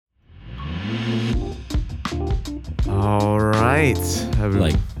All right.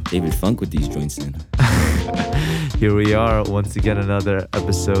 Like David Funk with these joints in. Here we are, once again, another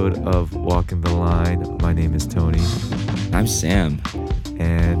episode of Walking the Line. My name is Tony. I'm Sam.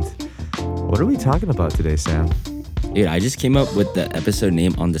 And what are we talking about today, Sam? Dude, I just came up with the episode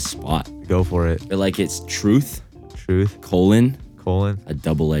name on the spot. Go for it. But like it's truth, colon, a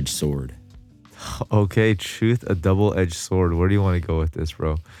double-edged sword. Okay, truth, a double-edged sword. Where do you want to go with this,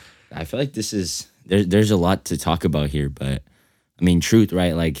 bro? I feel like this is, there's a lot to talk about here, but I mean, truth,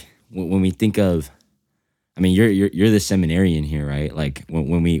 right? Like when we think of, I mean, you're the seminarian here, right? Like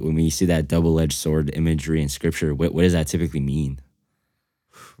when we see that double-edged sword imagery in scripture, what does that typically mean?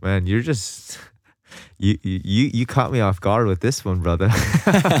 Man, you're just you caught me off guard with this one, brother.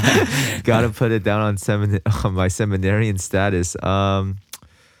 Got to put it down on my seminarian status.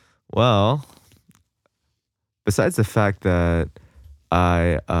 Well, besides the fact that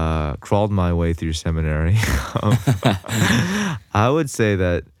I crawled my way through seminary, I would say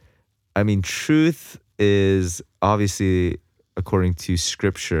that, I mean, truth is obviously, according to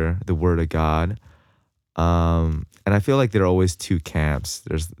scripture, the word of God. And I feel like there are always two camps.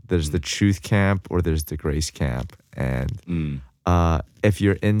 There's the truth camp or there's the grace camp. And if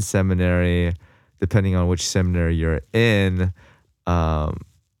you're in seminary, depending on which seminary you're in,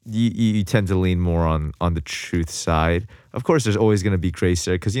 you tend to lean more on the truth side. Of course, there's always going to be grace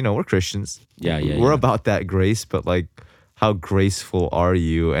there because, we're Christians. We're about that grace, but like, how graceful are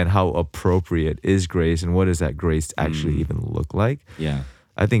you and how appropriate is grace and what does that grace actually even look like? Yeah.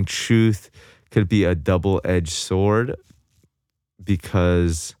 I think truth could be a double-edged sword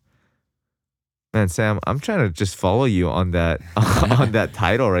because, man, Sam, I'm trying to just follow you on that on that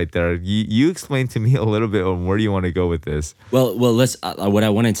title right there. You explain to me a little bit on where do you want to go with this? Well, let's. What I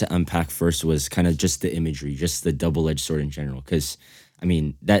wanted to unpack first was kind of just the imagery, just the double-edged sword in general, because I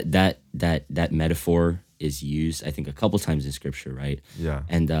mean that metaphor is used, I think, a couple times in scripture, right? Yeah.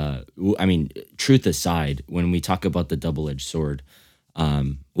 And I mean, truth aside, when we talk about the double-edged sword,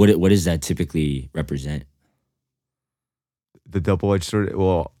 what does that typically represent? The double-edged sword.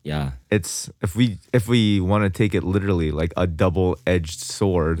 Well, yeah, it's if we want to take it literally, like a double-edged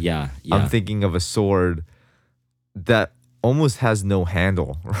sword. Yeah. I'm thinking of a sword that almost has no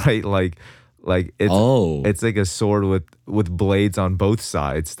handle, right? Like it's like a sword with blades on both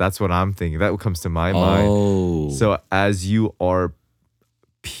sides. That's what I'm thinking. That comes to my mind. So as you are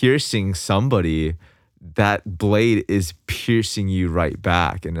piercing somebody, that blade is piercing you right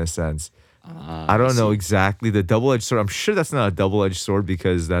back in a sense. I don't know exactly the double-edged sword. I'm sure that's not a double-edged sword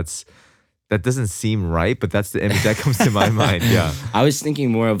because that doesn't seem right, but that's the image that comes to my mind. Yeah. I was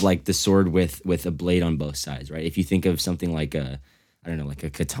thinking more of like the sword with a blade on both sides, right? If you think of something like like a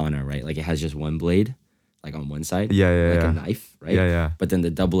katana, right? Like it has just one blade, like on one side. Yeah. Like a knife, right? Yeah. But then the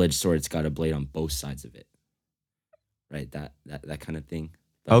double-edged sword, it's got a blade on both sides of it, right? That kind of thing.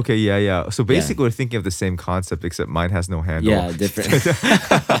 But, okay, yeah. So basically, we're thinking of the same concept, except mine has no handle. Yeah, different.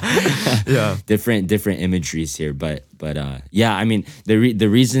 Yeah, different imageries here, but yeah. I mean, the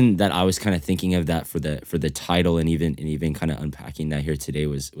reason that I was kind of thinking of that for the title and even kind of unpacking that here today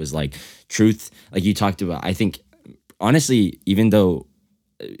was like truth, like you talked about. I think honestly, even though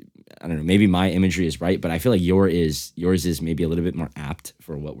I don't know, maybe my imagery is right, but I feel like yours is maybe a little bit more apt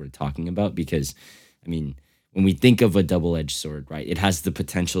for what we're talking about because, I mean, when we think of a double-edged sword, right, it has the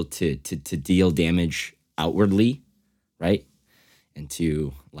potential to deal damage outwardly, right, and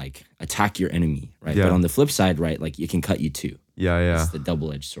to like attack your enemy, right. Yeah. But on the flip side, right, like it can cut you too. Yeah. It's the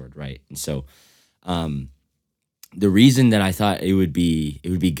double-edged sword, right. And so, the reason that I thought it would be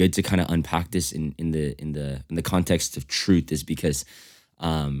good to kind of unpack this in the context of truth is because,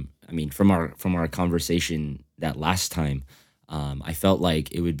 I mean, from our conversation that last time. I felt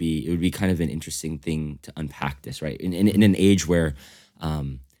like it would be kind of an interesting thing to unpack this, right? In an age where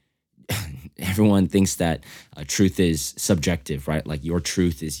everyone thinks that truth is subjective, right? Like your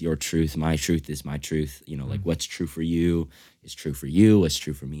truth is your truth, my truth is my truth. Like what's true for you is true for you. What's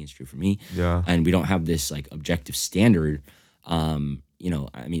true for me is true for me. Yeah. And we don't have this like objective standard. I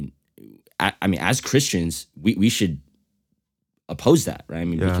mean, as Christians, we should oppose that, right? I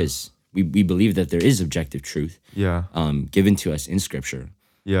mean, because we believe that there is objective truth, given to us in Scripture,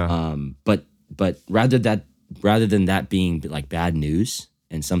 but rather than that being like bad news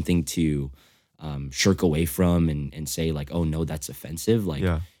and something to shirk away from and say like, oh no, that's offensive. Like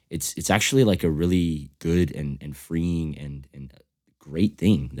it's actually like a really good and freeing and great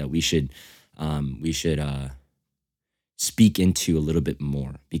thing that we should speak into a little bit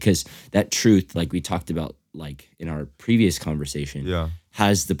more, because that truth, like we talked about like in our previous conversation,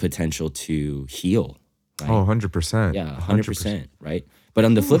 has the potential to heal. Right? Oh, 100%. Yeah, 100%, right? But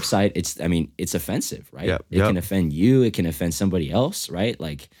on the flip side, it's offensive, right? Yep, It can yep. offend you. It can offend somebody else, right?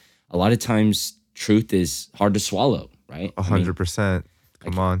 Like a lot of times, truth is hard to swallow, right? 100%. Like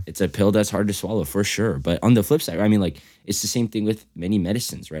Come on. it's a pill that's hard to swallow for sure. But on the flip side, like it's the same thing with many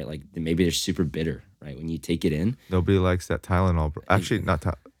medicines, right? Like maybe they're super bitter, right? When you take it in, Nobody likes that Tylenol. Actually, not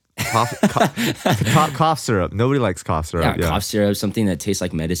cough syrup. Nobody likes cough syrup. Yeah. cough syrup, something that tastes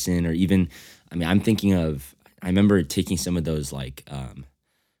like medicine, or even, I'm thinking of, I remember taking some of those like,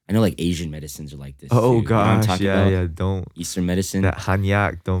 I know like Asian medicines are like this Oh too. You know what I'm gosh, talking yeah, about? yeah. Don't Eastern medicine. that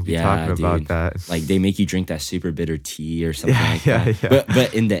hanyak. Don't be Yeah, talking about dude. that. Like they make you drink that super bitter tea or something Yeah, like yeah, that. yeah.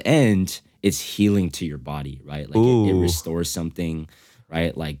 But in the end, it's healing to your body, right? Like it Ooh. restores something,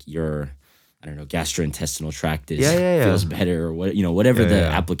 right? Like your, I don't know, gastrointestinal tract Yeah, yeah, yeah. feels better, or whatever Yeah, the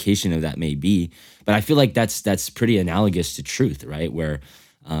yeah. application of that may be. But I feel like that's pretty analogous to truth, right? Where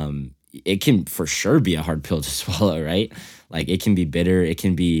it can for sure be a hard pill to swallow, right? Like it can be bitter, it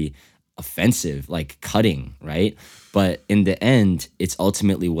can be offensive, like cutting, right? But in the end, it's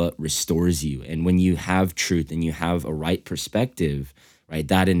ultimately what restores you. And when you have truth and you have a right perspective, right,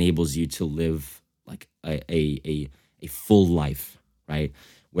 that enables you to live like a full life, right?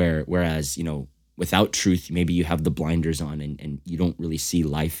 Whereas, without truth, maybe you have the blinders on, and you don't really see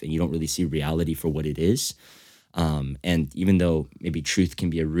life and you don't really see reality for what it is. And even though maybe truth can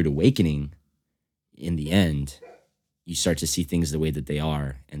be a rude awakening, in the end, you start to see things the way that they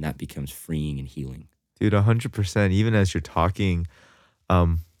are, and that becomes freeing and healing. Dude, 100%. Even as you're talking,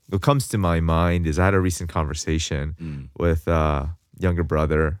 what comes to my mind is I had a recent conversation with younger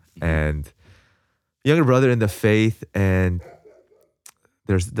brother and younger brother in the faith, and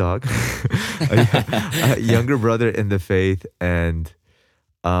there's the dog. A younger brother in the faith, and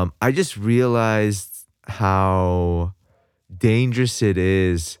I just realized how dangerous it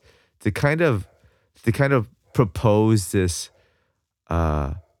is to kind of propose this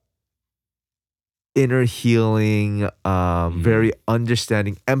inner healing, very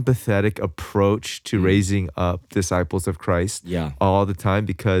understanding, empathetic approach to raising up disciples of Christ Yeah. all the time,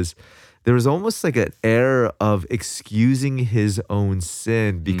 because there was almost like an air of excusing his own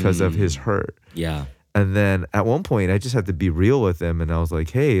sin because of his hurt. Yeah. And then at one point, I just had to be real with him, and I was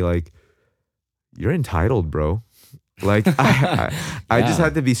like, "Hey, like, you're entitled, bro." Like I just Yeah.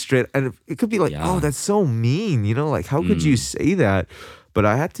 had to be straight, and it could be like, Yeah. "Oh, that's so mean," like, how could you say that? But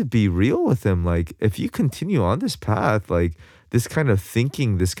I had to be real with him. Like, if you continue on this path, like this kind of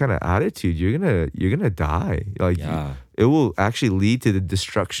thinking, this kind of attitude, you're gonna die. Like, Yeah. it will actually lead to the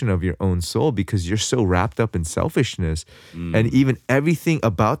destruction of your own soul because you're so wrapped up in selfishness, and even everything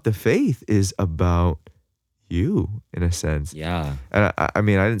about the faith is about you in a sense. Yeah. And I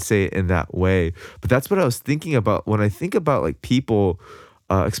mean, I didn't say it in that way, but that's what I was thinking about when I think about like people,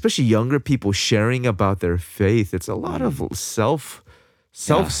 especially younger people sharing about their faith. It's a lot of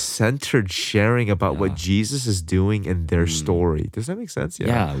self-centered sharing about what Jesus is doing in their story. Does that make sense?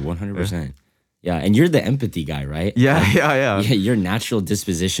 Yeah, 100%. Yeah, and you're the empathy guy, right? Yeah, Like, yeah. yeah, your natural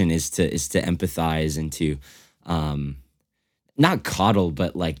disposition is to empathize and to not coddle,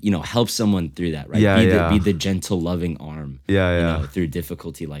 but like, help someone through that, right? Yeah, Be yeah. the gentle, loving arm, Yeah. through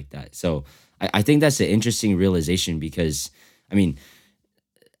difficulty like that. So I think that's an interesting realization because,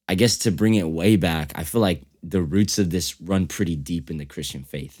 I guess to bring it way back, I feel like the roots of this run pretty deep in the Christian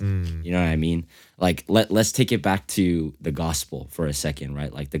faith. You know what I mean? Like let's take it back to the gospel for a second,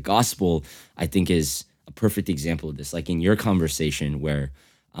 right? Like the gospel, I think, is a perfect example of this. Like in your conversation where,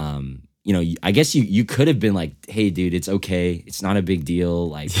 I guess you could have been like, "Hey, dude, it's okay. It's not a big deal.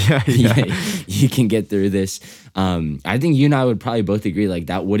 Like, you can get through this." I think you and I would probably both agree, like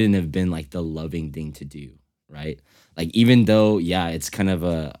that wouldn't have been like the loving thing to do, right? Like, even though, it's kind of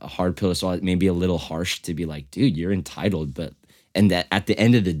a hard pill to swallow, maybe a little harsh to be like, "Dude, you're entitled," and that at the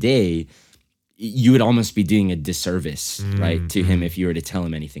end of the day, you would almost be doing a disservice, right, to him if you were to tell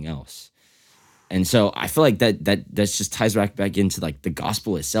him anything else. And so I feel like that just ties back into like the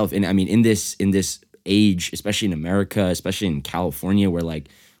gospel itself. And I mean, in this age, especially in America, especially in California, where like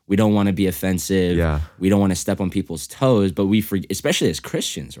we don't want to be offensive, we don't want to step on people's toes, but especially as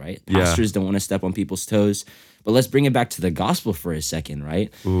Christians, right? Pastors don't want to step on people's toes. But let's bring it back to the gospel for a second,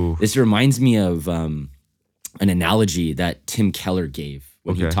 right? Ooh. This reminds me of an analogy that Tim Keller gave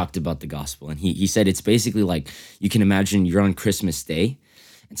when he talked about the gospel. And he said it's basically like, you can imagine you're on Christmas Day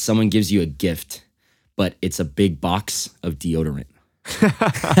and someone gives you a gift, but it's a big box of deodorant.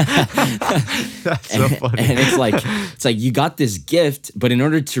 That's so funny. And it's like you got this gift, but in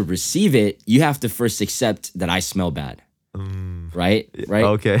order to receive it, you have to first accept that I smell bad. Right?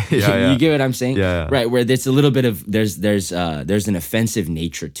 Okay. Yeah. You get what I'm saying? Yeah. Right. Where there's a little bit of there's an offensive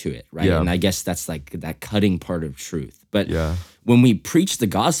nature to it, right? Yeah. And I guess that's like that cutting part of truth. But Yeah. when we preach the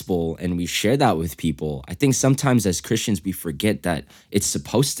gospel and we share that with people, I think sometimes as Christians, we forget that it's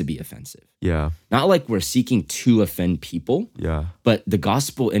supposed to be offensive. Yeah. Not like we're seeking to offend people, Yeah. but the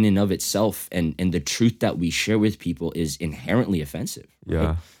gospel in and of itself and the truth that we share with people is inherently offensive. Right?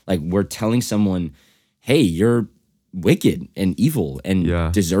 Yeah. Like we're telling someone, hey, you're wicked and evil and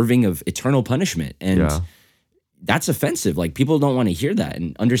Yeah. deserving of eternal punishment. And Yeah. that's offensive. Like people don't want to hear that,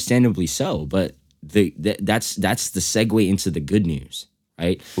 and understandably so. But that's the segue into the good news,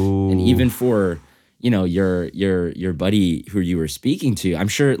 right? Ooh. And even for your buddy who you were speaking to, I'm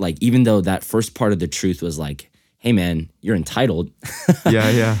sure like even though that first part of the truth was like, hey man, you're entitled.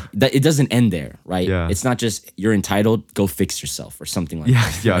 Yeah. That it doesn't end there, right? Yeah. It's not just you're entitled, go fix yourself or something like Yeah.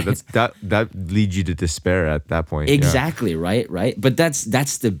 that. Yeah. Right? That leads you to despair at that point. Exactly, right? But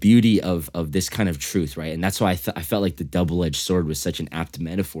that's the beauty of this kind of truth, right? And that's why I felt like the double-edged sword was such an apt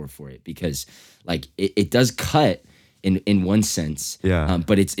metaphor for it, because like it does cut in one sense, Yeah.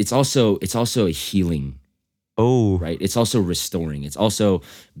 but it's also a healing, Oh, right? It's also restoring. It's also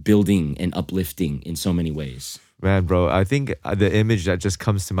building and uplifting in so many ways. man, bro. I think the image that just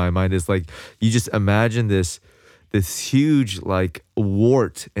comes to my mind is like you just imagine this huge like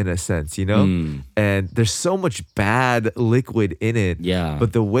wart in a sense, and there's so much bad liquid in it. Yeah.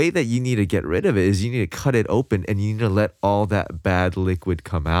 But the way that you need to get rid of it is you need to cut it open and you need to let all that bad liquid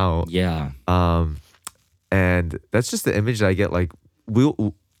come out. Yeah. And that's just the image that I get. Like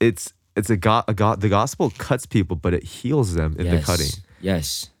the gospel cuts people, but it heals them in the cutting.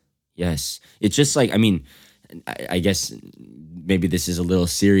 Yes. It's just like, I mean, I guess maybe this is a little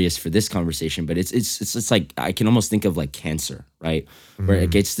serious for this conversation, but it's like I can almost think of like cancer, right? Where it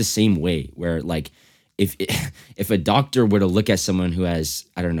gets the same way, where like if a doctor were to look at someone who has,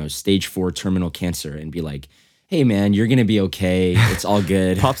 I don't know, stage 4 terminal cancer and be like, hey man, you're gonna be okay, it's all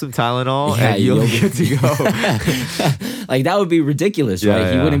good. Pop some Tylenol and you'll be good to go. Like that would be ridiculous, right? Yeah,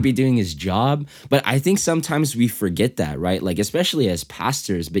 He yeah. wouldn't be doing his job. But I think sometimes we forget that, right? Like especially as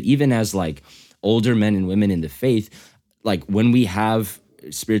pastors, but even as like older men and women in the faith, like when we have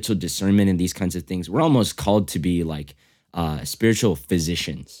spiritual discernment and these kinds of things, we're almost called to be like spiritual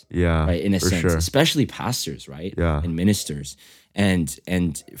physicians. Yeah, right, in a for sense, sure. especially pastors, right? Yeah. And ministers. And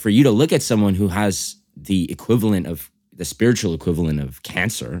for you to look at someone who has the equivalent of the spiritual equivalent of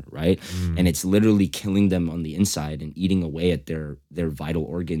cancer, right? And it's literally killing them on the inside and eating away at their vital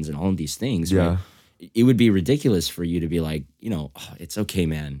organs and all of these things, Yeah. right? It would be ridiculous for you to be like, oh, it's okay,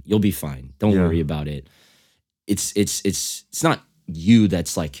 man. You'll be fine. Don't Yeah. worry about it. It's not you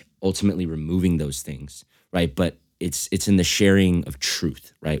that's like ultimately removing those things, right? But it's in the sharing of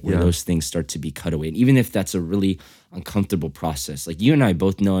truth, right? Where Yeah. those things start to be cut away. And even if that's a really uncomfortable process, like you and I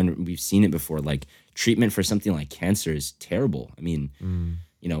both know, and we've seen it before, like treatment for something like cancer is terrible. I mean,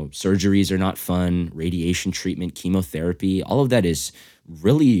 surgeries are not fun, radiation treatment, chemotherapy, all of that is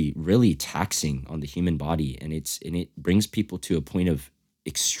really, really taxing on the human body. And it brings people to a point of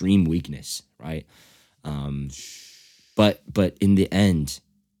extreme weakness, right? But in the end,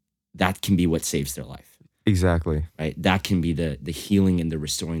 that can be what saves their life. Exactly. Right? That can be the healing and the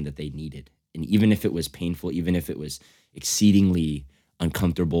restoring that they needed. And even if it was painful, even if it was exceedingly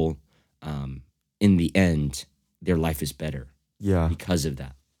uncomfortable, in the end, their life is better Yeah. because of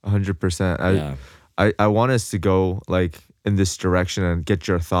that. 100%. Yeah. I want us to go like in this direction and get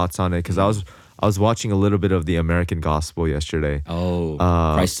your thoughts on it, because I was watching a little bit of the American Gospel yesterday. Oh,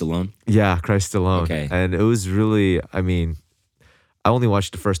 Christ alone? Yeah, Christ alone. Okay. And it was really, I mean, I only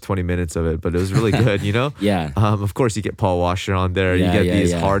watched the first 20 minutes of it, but it was really good, Yeah. Of course, you get Paul Washer on there. Yeah, you get yeah,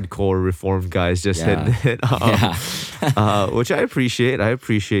 these yeah. hardcore Reformed guys just Yeah. hitting it. Yeah. Which I appreciate. I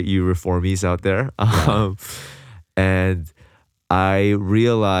appreciate you Reformies out there. And I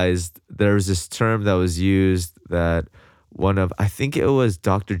realized there was this term that was used that I think it was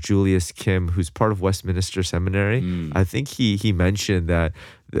Dr. Julius Kim, who's part of Westminster Seminary. I think he mentioned that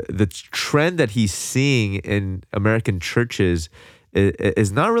the trend that he's seeing in American churches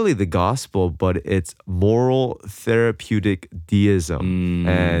is not really the gospel, but it's moral therapeutic deism.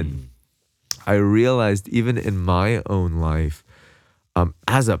 And I realized even in my own life,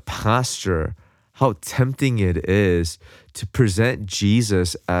 as a pastor, how tempting it is to present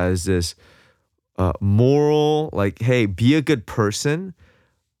Jesus as this moral, like, hey, be a good person.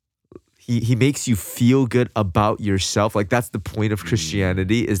 He makes you feel good about yourself. Like that's the point of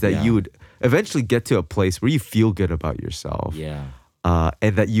Christianity, is that Yeah. you would eventually get to a place where you feel good about yourself. Yeah.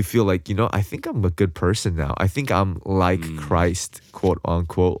 And that you feel like, I think I'm a good person now. I think I'm like Christ, quote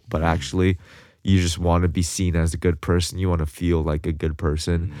unquote, but actually you just want to be seen as a good person. You want to feel like a good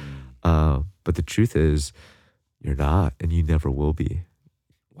person. But the truth is you're not, and you never will be.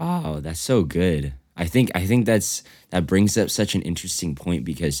 Wow, that's so good. I think that brings up such an interesting point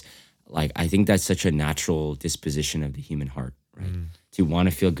because like I think that's such a natural disposition of the human heart, right? To want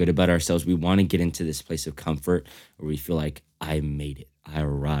to feel good about ourselves. We want to get into this place of comfort where we feel like I made it. I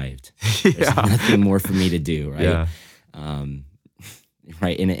arrived. There's nothing more for me to do, right? Yeah. Um,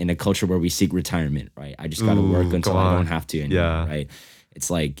 right. In a culture where we seek retirement, right? I just got to work Ooh, until come I don't on. have to anymore, Yeah. right? It's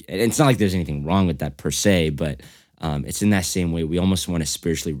like, and it's not like there's anything wrong with that per se, but it's in that same way. We almost want to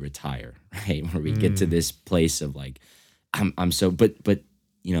spiritually retire, right? Where we get to this place of like, I'm so, but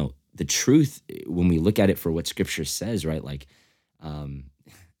you know, the truth when we look at it for what Scripture says, right? Like, um,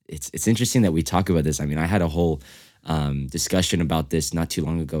 it's interesting that we talk about this. I mean, I had a whole discussion about this not too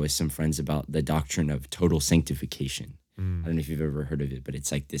long ago with some friends about the doctrine of total sanctification. I don't know if you've ever heard of it, but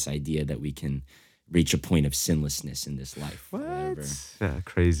it's like this idea that we can reach a point of sinlessness in this life. What? Whatever. Yeah,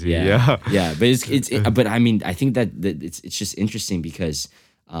 crazy. Yeah, Yeah. yeah, but but I mean, I think that it's just interesting because,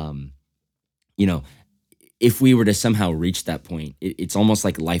 you know, if we were to somehow reach that point, it's almost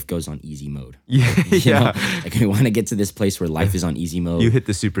like life goes on easy mode. Yeah. You know, Yeah. like we want to get to this place where life is on easy mode. You hit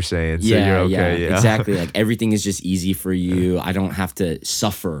the Super Saiyan, so you're okay. Yeah. Exactly. Like everything is just easy for you. I don't have to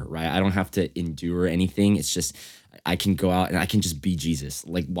suffer, right? I don't have to endure anything. It's just I can go out and I can just be Jesus,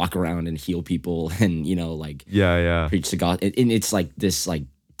 like walk around and heal people, and you know, like Yeah. Yeah. preach to God. And it's like this, like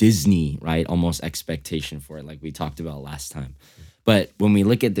Disney, right? Almost expectation for it, like we talked about last time. But when we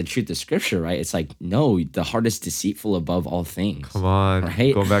look at the truth of Scripture, right, it's like, no, the heart is deceitful above all things. Come on.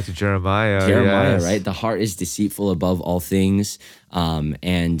 Right? Going back to Jeremiah. Jeremiah, Yes. right? The heart is deceitful above all things.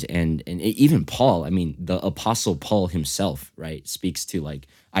 And even Paul, I mean, the apostle Paul himself, right, speaks to like,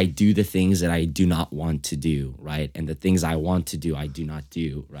 I do the things that I do not want to do, right? And the things I want to do, I do not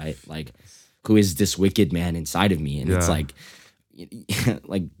do, right? Like, who is this wicked man inside of me? And it's Yeah. like,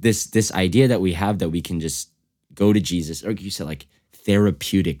 like this idea that we have that we can just go to Jesus, or you said like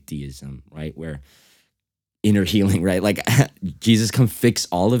therapeutic deism, right? Where inner healing, right? Like Jesus come fix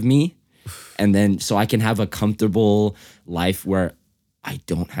all of me, and then so I can have a comfortable life where I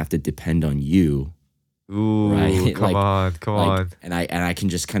don't have to depend on you, Ooh, right? come on. Come on. and I can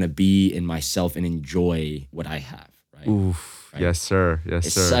just kind of be in myself and enjoy what I have, right? Oof. Right. Yes, sir. Yes,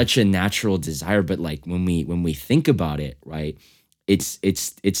 It's sir. such a natural desire, but like when we think about it, right? It's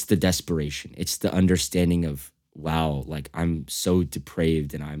the desperation. It's the understanding of, wow, like I'm so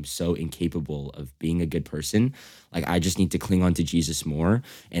depraved and I'm so incapable of being a good person. Like I just need to cling on to Jesus more.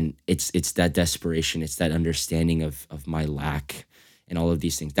 And it's that desperation. It's that understanding of my lack and all of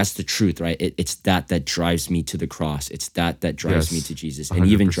these things. That's the truth, right? It's that drives me to the cross. It's that drives Yes, me to Jesus, and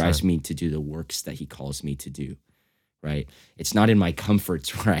even 100%. drives me to do the works that he calls me to do, right? It's not in my comforts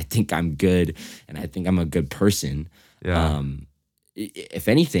where I think I'm good and I think I'm a good person. Yeah. If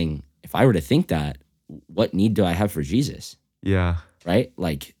anything, if I were to think that, what need do I have for Jesus, Yeah. right?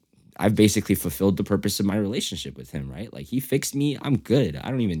 Like I've basically fulfilled the purpose of my relationship with him, right? Like he fixed me, I'm good. I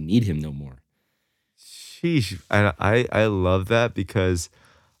don't even need him no more. Sheesh. And I love that because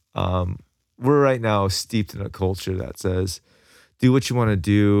we're right now steeped in a culture that says, do what you want to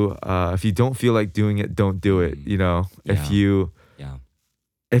do. If you don't feel like doing it, don't do it. You know, Yeah. Yeah.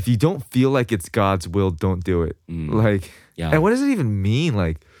 if you don't feel like it's God's will, don't do it. Like, Yeah. and what does it even mean?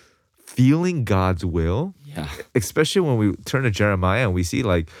 Like, feeling God's will, Yeah. especially when we turn to Jeremiah and we see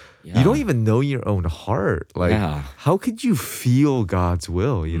like, you Yeah. don't even know your own heart. Like, Yeah. how could you feel God's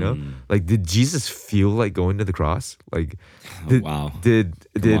will? You know, like, did Jesus feel like going to the cross? Like, did, wow. did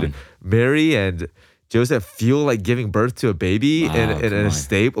on. Mary and Joseph feel like giving birth to a baby Wow, in come a on.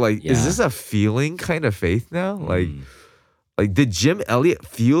 stable? Like, is Yeah. this a feeling kind of faith now? Like, did Jim Elliot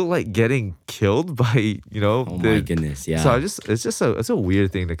feel like getting killed by, you know? Oh my goodness. Yeah. So it's a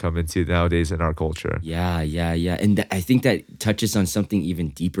weird thing to come into nowadays in our culture. Yeah. And I think that touches on something even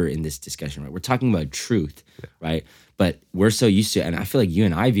deeper in this discussion, right? We're talking about truth, right? But we're so used to, and I feel like you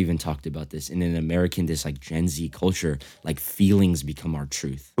and I have even talked about this in an American, this like Gen Z culture, like feelings become our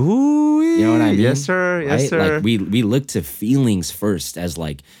truth. Ooh, You know what I mean? Yes, sir. Yes, Right? sir. Like we look to feelings first as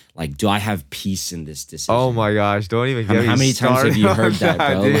like, do I have peace in this decision? Oh my gosh! Don't even get me How many times have you started heard on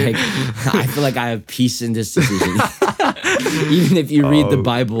that, bro? dude. Like, I feel like I have peace in this decision. Even if you read the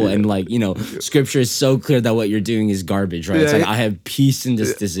Bible and like, you know, scripture is so clear that what you're doing is garbage, right? It's Yeah. like, I have peace in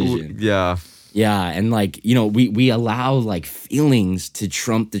this decision. Yeah. Yeah. And like, you know, we allow like feelings to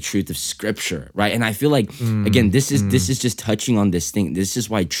trump the truth of scripture, right? And I feel like, again, this is just touching on this thing. This is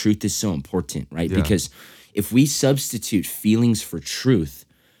why truth is so important, right? Yeah. Because if we substitute feelings for truth,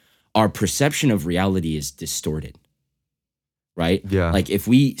 our perception of reality is distorted, right? Yeah. Like if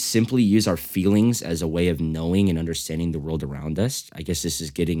we simply use our feelings as a way of knowing and understanding the world around us, I guess this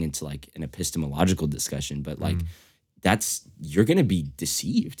is getting into like an epistemological discussion, but like you're going to be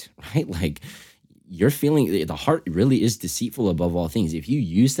deceived, right? Like your feeling, the heart really is deceitful above all things. If you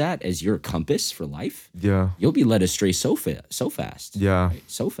use that as your compass for life, Yeah. you'll be led astray so fast. Yeah. Right?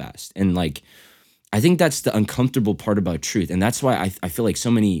 So fast. And like, I think that's the uncomfortable part about truth. And that's why I feel like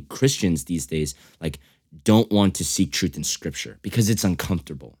so many Christians these days, like, don't want to seek truth in scripture because it's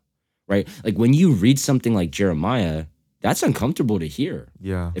uncomfortable, right? Like when you read something like Jeremiah, that's uncomfortable to hear.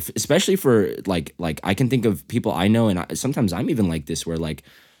 Yeah. Especially for like I can think of people I know, and sometimes I'm even like this, where like,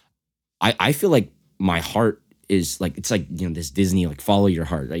 I feel like my heart is like, it's like, this Disney, like follow your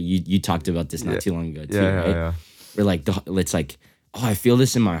heart. Right? You talked about this not too long ago too, right? Yeah. Where like, it's like, oh, I feel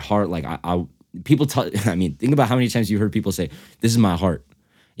this in my heart. Like people I mean, think about how many times you heard people say, this is my heart.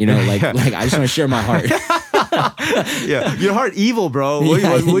 Like I just want to share my heart. Yeah, your heart evil, bro. What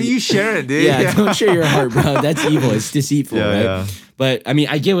are you sharing, dude? Yeah, don't share your heart, bro. That's evil. It's deceitful, right? Yeah. But I mean,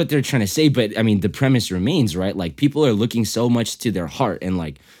 I get what they're trying to say, but I mean, the premise remains, right? Like people are looking so much to their heart, and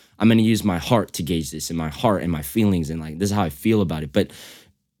like, I'm going to use my heart to gauge this, and my heart and my feelings, and like, this is how I feel about it. But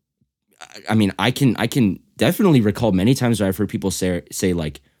I mean, I can definitely recall many times where I've heard people say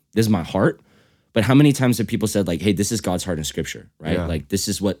like, this is my heart. But how many times have people said like, hey, this is God's heart in scripture, right? Yeah. Like, this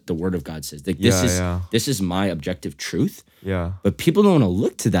is what the word of God says. Like, this is my objective truth. Yeah. But people don't want to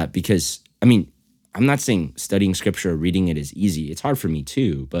look to that because, I mean, I'm not saying studying scripture or reading it is easy. It's hard for me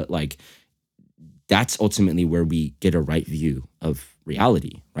too. But like, that's ultimately where we get a right view of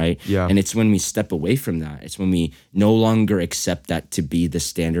reality, right? Yeah. And it's when we step away from that, it's when we no longer accept that to be the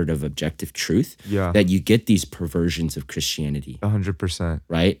standard of objective truth, that you get these perversions of Christianity. 100%.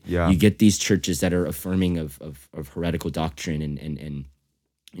 Right? Yeah. You get these churches that are affirming of heretical doctrine and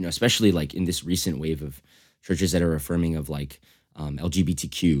especially like in this recent wave of churches that are affirming of like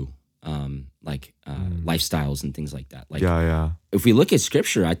LGBTQ lifestyles and things like that. Like, if we look at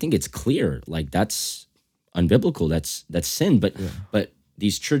scripture, I think it's clear, like that's unbiblical, that's sin. But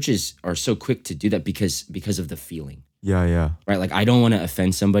these churches are so quick to do that because of the feeling. Yeah. Right? Like, I don't want to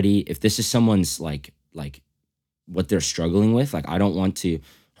offend somebody. If this is someone's like what they're struggling with, like, I don't want to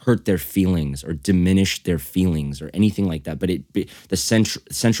hurt their feelings or diminish their feelings or anything like that. But the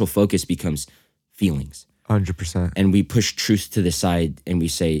central focus becomes feelings. 100%. And we push truth to the side and we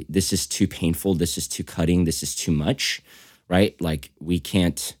say, this is too painful, this is too cutting, this is too much, right? Like, we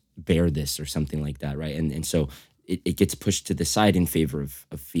can't bear this or something like that, right? And so it gets pushed to the side in favor of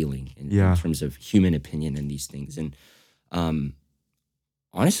feeling in terms of human opinion and these things. And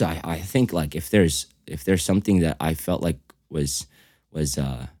honestly, I think like if there's something that I felt like was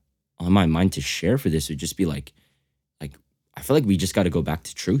on my mind to share for this, would just be like I feel like we just got to go back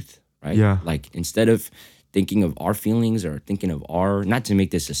to truth, right? Yeah. Like, instead of thinking of our feelings or thinking of not to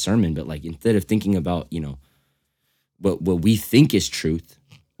make this a sermon, but like, instead of thinking about, what we think is truth,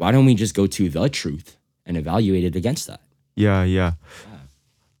 why don't we just go to the truth and evaluate it against that? Yeah.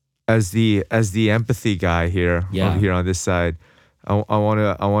 As the empathy guy here, over here on this side, I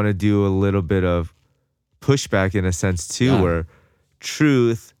want to do a little bit of pushback in a sense too, where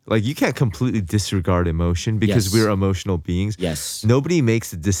truth, like, you can't completely disregard emotion because we're emotional beings. Yes. Nobody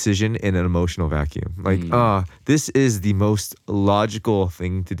makes a decision in an emotional vacuum. Like, this is the most logical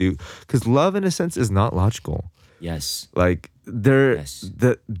thing to do, because love in a sense is not logical. Yes. Like,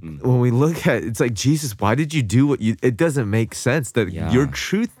 when we look at it's like, Jesus, why did you do what you, it doesn't make sense, that your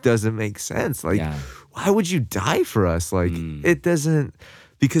truth doesn't make sense. Like, why would you die for us? Like, it doesn't,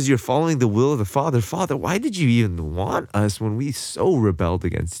 because you're following the will of the Father. Father, why did you even want us when we so rebelled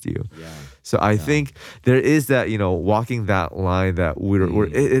against you? So I think there is that, walking that line that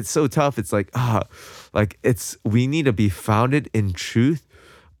it's so tough. It's like, we need to be founded in truth,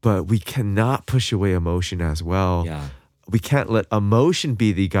 but we cannot push away emotion as well. We can't let emotion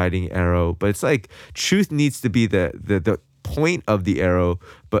be the guiding arrow, but it's like truth needs to be the point of the arrow,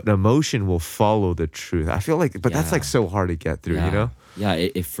 but emotion will follow the truth. I feel like, but that's like so hard to get through, Yeah,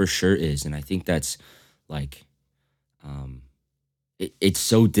 it for sure is. And I think that's like, it's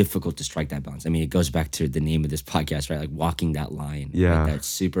so difficult to strike that balance. I mean, it goes back to the name of this podcast, right? Like, walking that line, right? That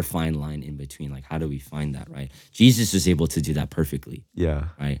super fine line in between. Like, how do we find that, right? Jesus was able to do that perfectly.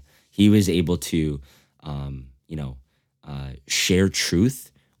 Right? He was able to, share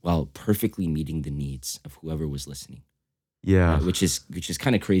truth while perfectly meeting the needs of whoever was listening. Right? Which is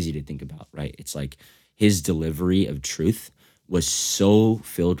kind of crazy to think about, right? It's like his delivery of truth was so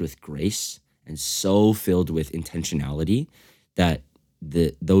filled with grace and so filled with intentionality that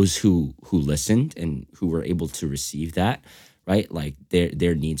those who listened and who were able to receive that, right? Like,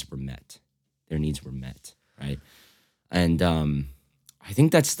 their needs were met. Their needs were met, right? And I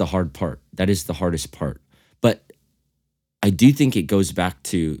think that's the hard part. That is the hardest part. But I do think it goes back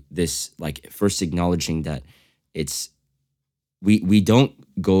to this, like, first acknowledging that it's we don't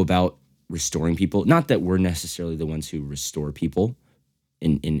go about restoring people. Not that we're necessarily the ones who restore people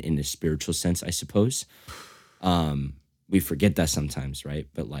in a spiritual sense, I suppose. We forget that sometimes, right?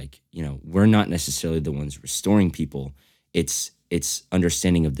 But like, we're not necessarily the ones restoring people. It's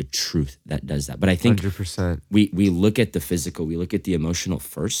understanding of the truth that does that. But I think 100%. we look at the physical, we look at the emotional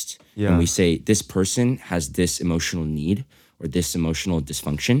first, and we say this person has this emotional need or this emotional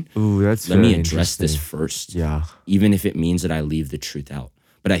dysfunction. Ooh, that's Let me very address this interesting. first. Yeah. Even if it means that I leave the truth out.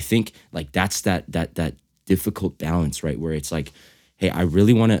 But I think like that's that difficult balance, right? Where it's like, hey, I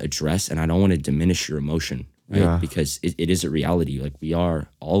really want to address and I don't want to diminish your emotion, right? Yeah. Because it is a reality. Like we are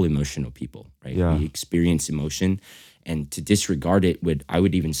all emotional people, right? Yeah. We experience emotion, and to disregard it I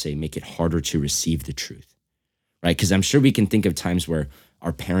would even say make it harder to receive the truth, right? Because I'm sure we can think of times where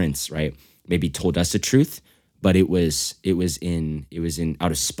our parents, right, maybe told us the truth, but it was in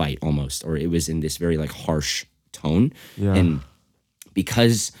out of spite almost, or it was in this very like harsh tone. Yeah. And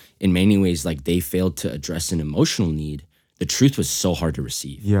because in many ways, like they failed to address an emotional need, the truth was so hard to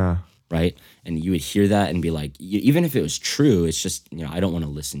receive. Yeah. Right. And you would hear that and be like, even if it was true, it's just, I don't want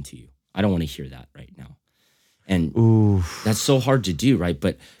to listen to you. I don't want to hear that right now. And Ooh. that's so hard to do. Right.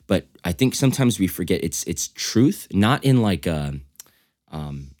 But I think sometimes we forget it's truth, not in like you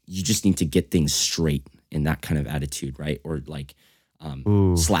just need to get things straight in that kind of attitude. Right. Or like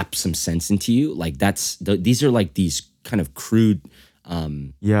slap some sense into you. Like these are like these kind of crude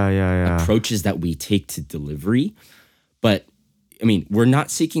approaches that we take to delivery. But I mean, we're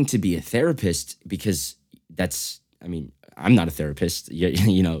not seeking to be a therapist because I'm not a therapist,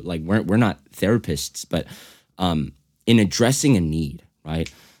 like we're not therapists, but in addressing a need,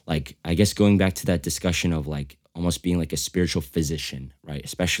 right? Like, I guess going back to that discussion of like almost being like a spiritual physician, right?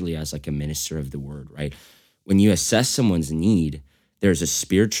 Especially as like a minister of the word, right? When you assess someone's need, there's a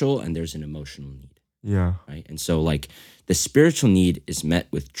spiritual and there's an emotional need. Yeah. Right. And so like the spiritual need is met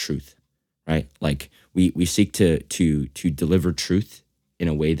with truth, right? Like we seek to deliver truth in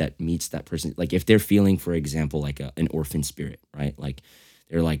a way that meets that person. Like if they're feeling, for example, like an orphan spirit, right? Like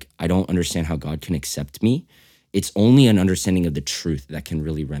they're like, I don't understand how God can accept me. It's only an understanding of the truth that can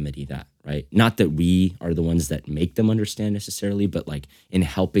really remedy that, right? Not that we are the ones that make them understand necessarily, but like in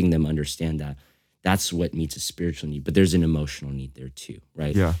helping them understand that, that's what meets a spiritual need. But there's an emotional need there too,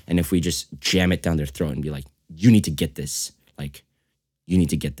 right? Yeah. And if we just jam it down their throat and be like, you need to get this, like, you need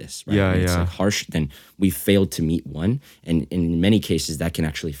to get this, right? Yeah, And it's yeah. like harsh, then we failed to meet one. And in many cases, that can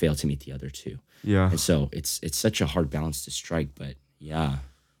actually fail to meet the other two. Yeah. And so it's such a hard balance to strike, but yeah.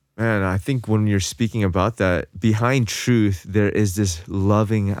 Man, I think when you're speaking about that, behind truth, there is this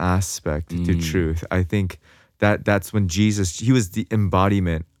loving aspect to truth. I think that's when Jesus, he was the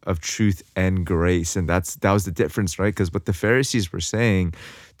embodiment of truth and grace. And that was the difference, right? Because what the Pharisees were saying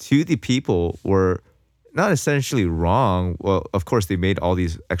to the people were not essentially wrong. Well, of course, they made all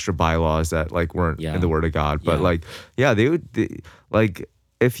these extra bylaws that like weren't in the Word of God. But like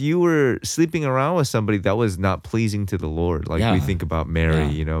if you were sleeping around with somebody that was not pleasing to the Lord, like we think about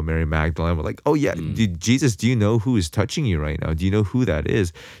Mary, Mary Magdalene, we're like, oh yeah, Jesus, do you know who is touching you right now? Do you know who that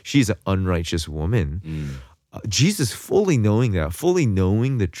is? She's an unrighteous woman. Jesus fully knowing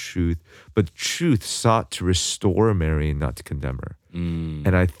the truth, but truth sought to restore Mary and not to condemn her.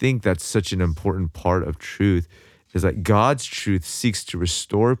 And I think that's such an important part of truth, is that God's truth seeks to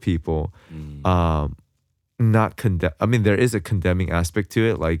restore people, not condemn. I mean, there is a condemning aspect to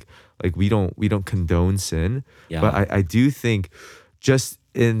it. Like we don't condone sin, but I do think just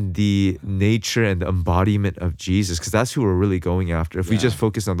in the nature and the embodiment of Jesus, because that's who we're really going after. If we just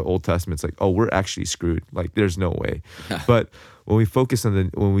focus on the Old Testament, it's like, oh, we're actually screwed. Like there's no way. But when we focus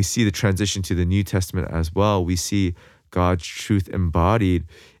on when we see the transition to the New Testament as well, we see God's truth embodied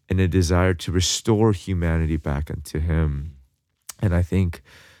in a desire to restore humanity back unto him. And I think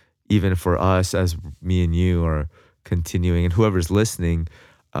even for us, as me and you are continuing, and whoever's listening,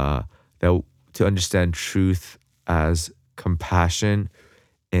 that to understand truth as compassion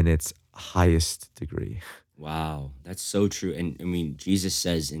in its highest degree. Wow, that's so true. And I mean, Jesus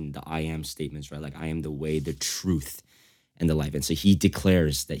says in the I am statements, right? Like, I am the way, the truth, and the life. And so he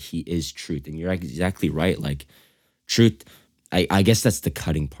declares that he is truth. And you're exactly right. Like, truth, I guess that's the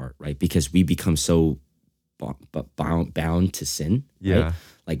cutting part, right? Because we become so bound to sin, right?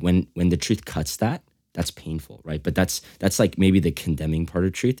 Like when the truth cuts that's painful, right? But that's like maybe the condemning part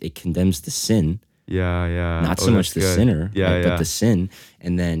of truth. It condemns the sin. Not so much the sinner, right? But the sin,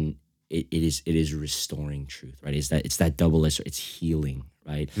 and then it is restoring truth, right? It's that double-edged sword. It's healing,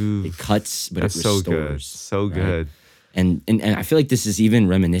 right? It cuts, but it restores. So right? good. And I feel like this is even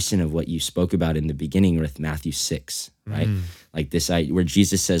reminiscent of what you spoke about in the beginning with Matthew 6, right? Like this where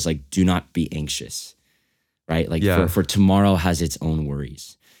Jesus says, like, do not be anxious, right? Like for tomorrow has its own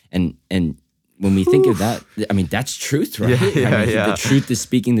worries. And when we think of that, I mean, that's truth, right? I mean, the truth is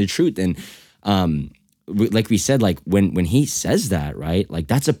speaking the truth. And like we said, like when he says that, right, like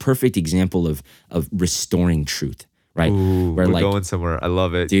that's a perfect example of restoring truth, right? Ooh, we're like, going somewhere. I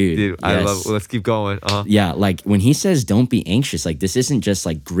love it, dude. I love. Let's keep going. Yeah, like when he says, "Don't be anxious," like this isn't just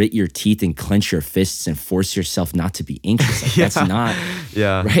like grit your teeth and clench your fists and force yourself not to be anxious. Like that's not,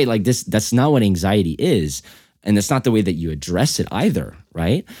 right? Like that's not what anxiety is, and that's not the way that you address it either,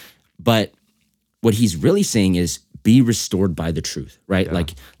 right? But what he's really saying is be restored by the truth, right? Yeah.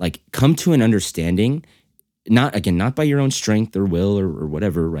 Like come to an understanding, not by your own strength or will or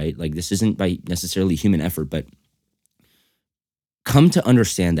whatever, right? Like this isn't by necessarily human effort, but come to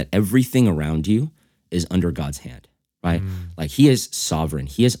understand that everything around you is under God's hand, right? Like he is sovereign.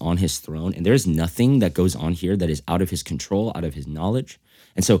 He is on his throne, and there's nothing that goes on here that is out of his control, out of his knowledge.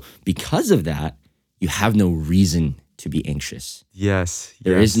 And so because of that, you have no reason to be anxious. Yes.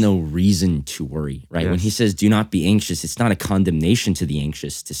 There is no reason to worry, right? When he says, do not be anxious, it's not a condemnation to the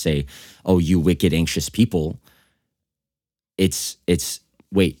anxious to say, oh, you wicked, anxious people. It's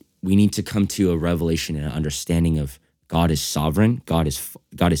wait, we need to come to a revelation and an understanding of God is sovereign. God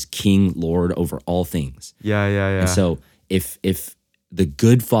is King, Lord over all things. Yeah. And so if the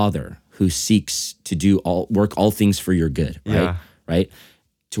good Father who seeks to work all things for your good, right? Right?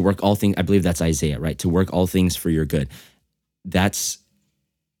 To work all things, I believe that's Isaiah, right? To work all things for your good.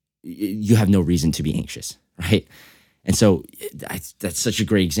 You have no reason to be anxious, right? And so that's such a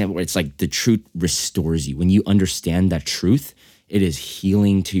great example where it's like the truth restores you. When you understand that truth, it is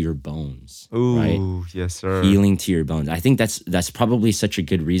healing to your bones. Ooh, right? Yes, sir. Healing to your bones. I think that's probably such a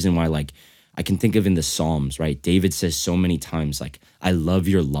good reason why, like, I can think of in the Psalms, right? David says so many times, like, I love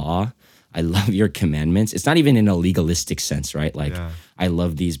your law. I love your commandments. It's not even in a legalistic sense, right? Like, I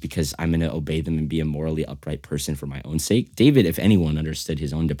love these because I'm going to obey them and be a morally upright person for my own sake. David, if anyone, understood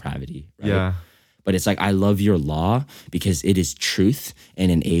his own depravity, right? Yeah. But it's like, I love your law because it is truth in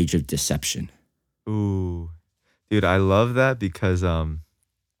an age of deception. Ooh, dude, I love that because I'm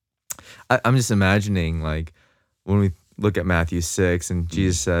just imagining, like, when we look at Matthew 6 and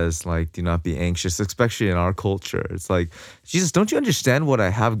Jesus says, like, do not be anxious, especially in our culture. It's like, Jesus, don't you understand what I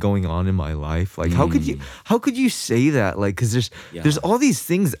have going on in my life? Like, how could you say that? Like, because there's all these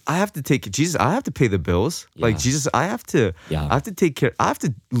things I have to take. Jesus, I have to pay the bills. Like, Jesus, I have to take care. I have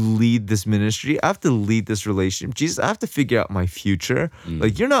to lead this ministry. I have to lead this relationship. Jesus, I have to figure out my future.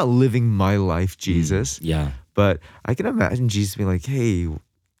 Like, you're not living my life, Jesus. But I can imagine Jesus being like, hey,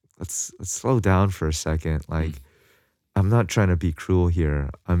 let's slow down for a second. Like, I'm not trying to be cruel here.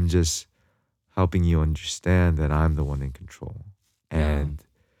 I'm just helping you understand that I'm the one in control. And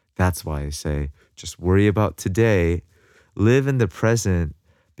that's why I say, just worry about today. Live in the present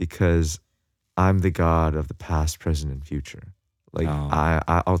because I'm the God of the past, present, and future. Like,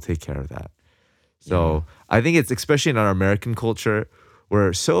 I'll take care of that. So I think it's, especially in our American culture,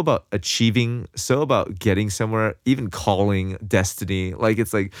 we're so about achieving, so about getting somewhere, even calling, destiny. Like,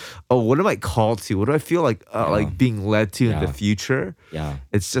 it's like, oh, what am I called to? What do I feel like being led to in the future?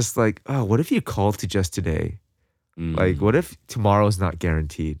 It's just like, oh, what if you're called to just today? Like, what if tomorrow's not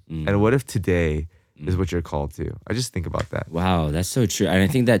guaranteed? And what if today is what you're called to? I just think about that. Wow, that's so true. And I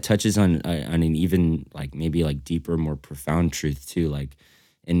think that touches on an even, like, maybe like deeper, more profound truth too. Like,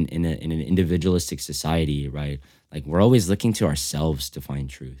 in an individualistic society, right? Like, we're always looking to ourselves to find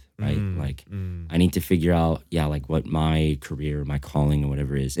truth, right? I need to figure out, like, what my career, my calling, or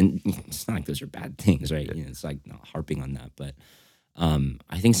whatever is. And it's not like those are bad things, right? You know, it's like not harping on that. But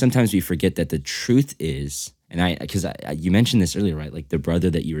I think sometimes we forget that the truth is, and because you mentioned this earlier, right? Like, the brother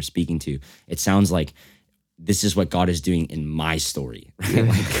that you were speaking to, it sounds like this is what God is doing in my story, right?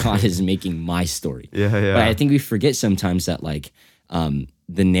 Like, God is making my story. But I think we forget sometimes that, like,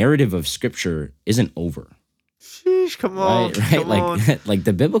 the narrative of Scripture isn't over. Sheesh, come on, right? Come like, on. Like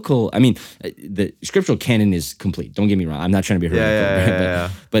the biblical, I mean, the scriptural canon is complete. Don't get me wrong. I'm not trying to be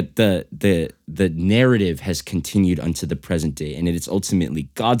heretical, but the narrative has continued unto the present day, and it's ultimately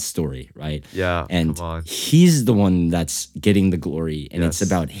God's story, right? And He's the one that's getting the glory, and it's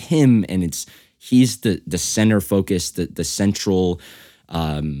about Him, and He's the center focus, the central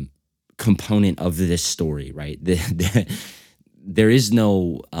component of this story, right? There is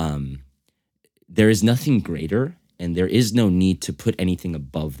nothing greater, and there is no need to put anything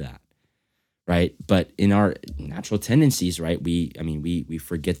above that, right? But in our natural tendencies, right, we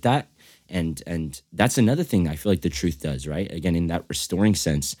forget that, and that's another thing I feel like the truth does, right? Again, in that restoring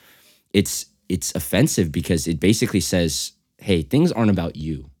sense, it's offensive because it basically says, hey, things aren't about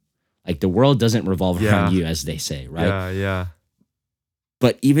you. Like, the world doesn't revolve around you, as they say, right?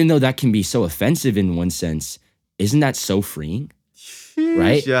 But even though that can be so offensive in one sense, isn't that so freeing?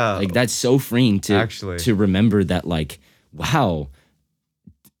 right? Yeah, Like that's so freeing actually. to remember that, like, wow,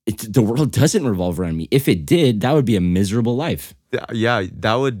 the world doesn't revolve around me. If it did, that would be a miserable life. Yeah,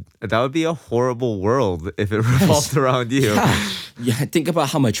 that would be a horrible world if it Yes. revolved around you. Yeah. Yeah. Think about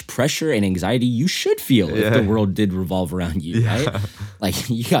how much pressure and anxiety you should feel if the Yeah. world did revolve around you, right? Yeah. Like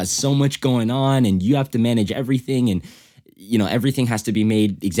you got so much going on and you have to manage everything, and everything has to be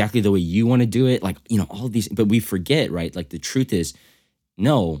made exactly the way you want to do it. Like, all of these, but we forget, right? Like the truth is,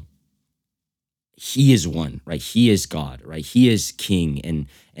 no, he is one, right? He is God, right? He is King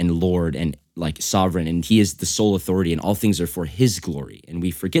and Lord and like sovereign, and he is the sole authority, and all things are for his glory. And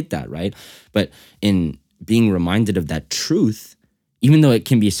we forget that, right? But in being reminded of that truth, even though it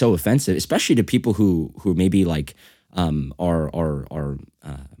can be so offensive, especially to people who maybe like are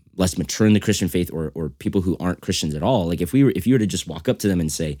less mature in the Christian faith, or people who aren't Christians at all. Like if you were to just walk up to them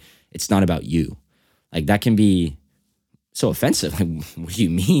and say, "It's not about you," like that can be so offensive. Like, what do you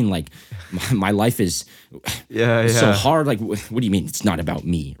mean? Like, my life is Yeah, so yeah. hard. Like, what do you mean? It's not about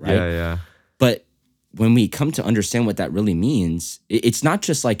me, right? Yeah, yeah. But when we come to understand what that really means, it's not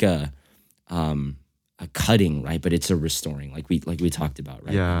just like a cutting, right? But it's a restoring, like we talked about,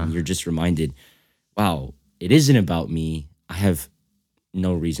 right? Yeah. And you're just reminded, wow, it isn't about me. I have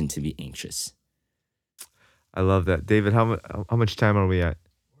no reason to be anxious. I love that. David, how much time are we at?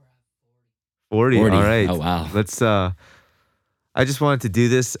 40. 40. All right. Oh, wow. Let's I just wanted to do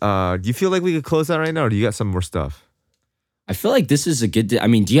this. Do you feel like we could close out right now, or do you got some more stuff? I feel like this is a good. I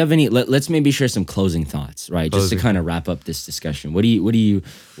mean, do you have any? Let's maybe share some closing thoughts, right? Just to kind of wrap up this discussion. What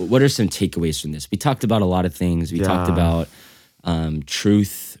are some takeaways from this? We talked about a lot of things. We talked about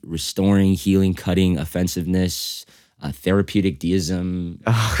truth, restoring, healing, cutting, offensiveness, therapeutic deism.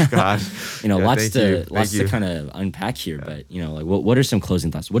 Oh God. Lots Thank to you. kind of unpack here. But like, what are some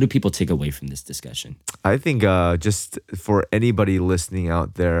closing thoughts? What do people take away from this discussion? I think just for anybody listening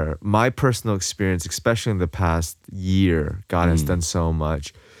out there, my personal experience, especially in the past year, God has done so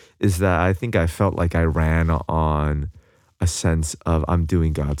much, is that I think I felt like I ran on a sense of I'm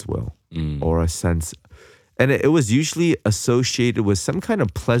doing God's will, or a sense, and it was usually associated with some kind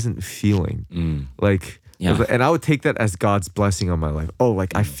of pleasant feeling, like. Yeah. And I would take that as God's blessing on my life. Oh,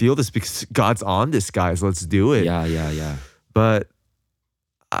 like I feel this because God's on this, guys. Let's do it. Yeah. But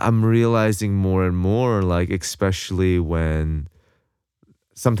I'm realizing more and more, like, especially when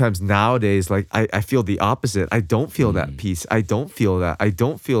sometimes nowadays, like I feel the opposite. I don't feel that peace. I don't feel that. I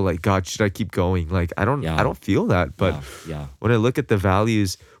don't feel like, God, should I keep going? Like I don't feel that. But when I look at the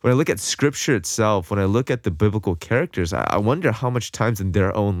values, when I look at scripture itself, when I look at the biblical characters, I wonder how much times in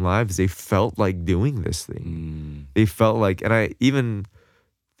their own lives they felt like doing this thing. They felt like, and I even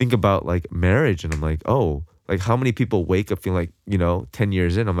think about like marriage, and I'm like, oh, like how many people wake up feeling like, 10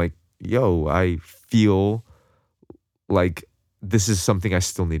 years in, I'm like, yo, I feel like this is something I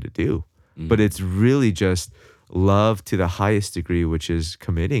still need to do. But it's really just love to the highest degree, which is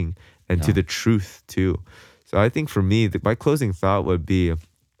committing, and to the truth too. So I think for me, my closing thought would be,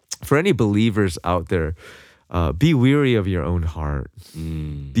 for any believers out there, be weary of your own heart.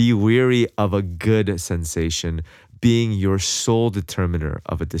 Be weary of a good sensation being your sole determiner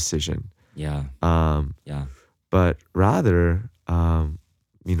of a decision. But rather,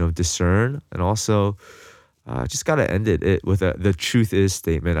 discern, and also just got to end it with the truth is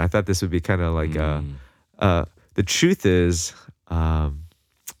statement. I thought this would be kind of like the truth is that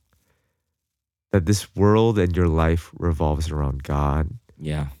this world and your life revolves around God.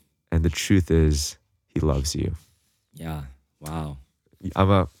 Yeah. And the truth is he loves you. Yeah. Wow.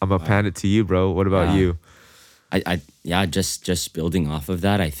 I'm a pan it to you, bro. What about you? Just building off of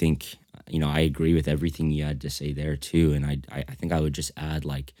that, I think, I agree with everything you had to say there too. And I think I would just add,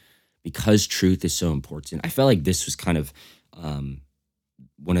 like, because truth is so important, I felt like this was kind of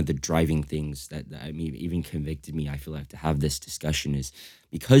one of the driving things that I mean, even convicted me, I feel like, to have this discussion, is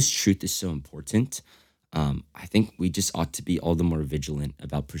because truth is so important. I think we just ought to be all the more vigilant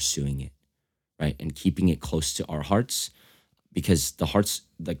about pursuing it, right? And keeping it close to our hearts, because the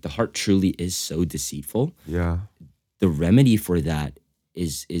heart truly is so deceitful. Yeah. The remedy for that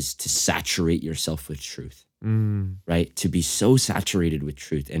is to saturate yourself with truth. Right? To be so saturated with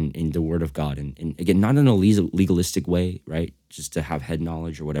truth and in the word of God. And again, not in a legalistic way, right? Just to have head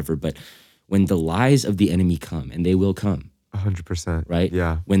knowledge or whatever. But when the lies of the enemy come, and they will come, 100%. right?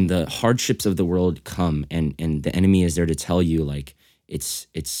 Yeah. When the hardships of the world come, and the enemy is there to tell you, like, it's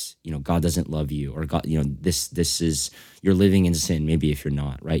God doesn't love you, or God, this is, you're living in sin, maybe, if you're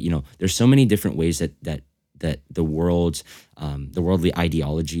not, right? There's so many different ways that the world's the worldly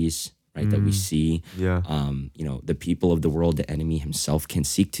ideologies, right, that we see, the people of the world, the enemy himself, can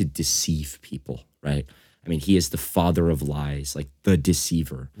seek to deceive people, right? I mean, he is the father of lies, like the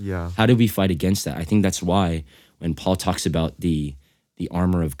deceiver. Yeah. How do we fight against that? I think that's why when Paul talks about the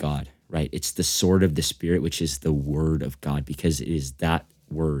armor of God, right? It's the sword of the Spirit, which is the word of God, because it is that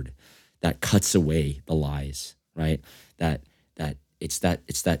word that cuts away the lies, right? That it's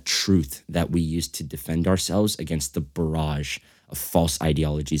that truth that we use to defend ourselves against the barrage of false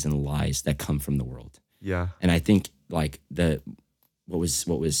ideologies and lies that come from the world. Yeah. And I think like what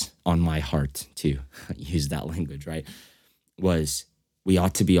was on my heart to use that language, right, was we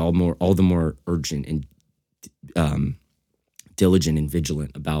ought to be all the more urgent and diligent and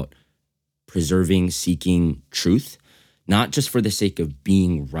vigilant about preserving, seeking truth, not just for the sake of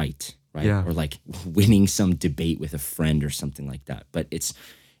being right, Yeah. or like winning some debate with a friend or something like that, but it's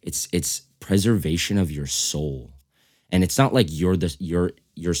preservation of your soul. And it's not like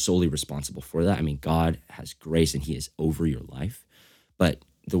you're solely responsible for that. I mean, God has grace and he is over your life, but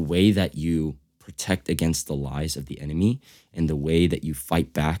the way that you protect against the lies of the enemy and the way that you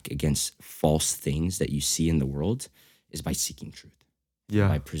fight back against false things that you see in the world is by seeking truth. Yeah.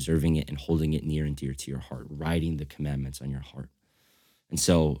 By preserving it and holding it near and dear to your heart, writing the commandments on your heart. And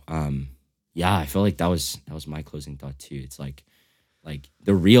so, I feel like that was my closing thought too. It's like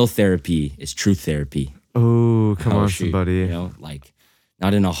the real therapy is truth therapy. Oh, come on, somebody. You know, like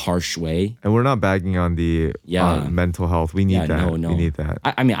not in a harsh way. And we're not bagging on the mental health. We need that. No. We need that.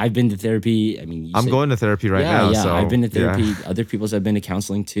 I mean, I've been to therapy. I mean, I'm going to therapy right now. Yeah, so, I've been to therapy. Yeah. Other people's have been to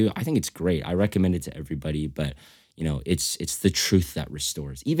counseling too. I think it's great. I recommend it to everybody, but you know, it's the truth that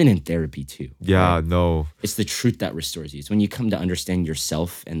restores, even in therapy too. Yeah, right? no. It's the truth that restores you. It's when you come to understand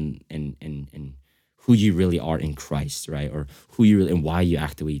yourself and who you really are in Christ, right? Or who you really and why you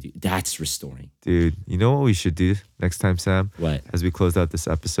act the way you do. That's restoring. Dude, you know what we should do next time, Sam? What? As we close out this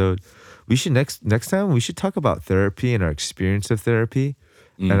episode, we should next time we should talk about therapy and our experience of therapy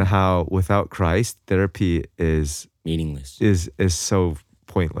and how without Christ, therapy is meaningless. Is so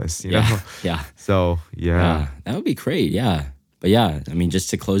pointless, you know? Yeah. So, yeah. That would be great. Yeah. But yeah, I mean, just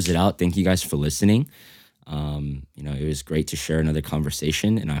to close it out, thank you guys for listening. You know, it was great to share another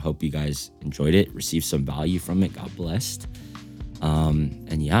conversation, and I hope you guys enjoyed it, received some value from it. God blessed.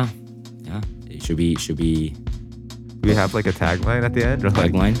 And yeah, it should be. Do we have like a tagline at the end? Or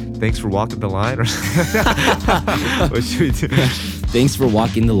tagline? Like, thanks for walking the line? Or what should we do? Thanks for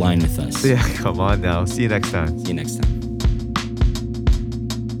walking the line with us. Yeah, come on now. See you next time. See you next time.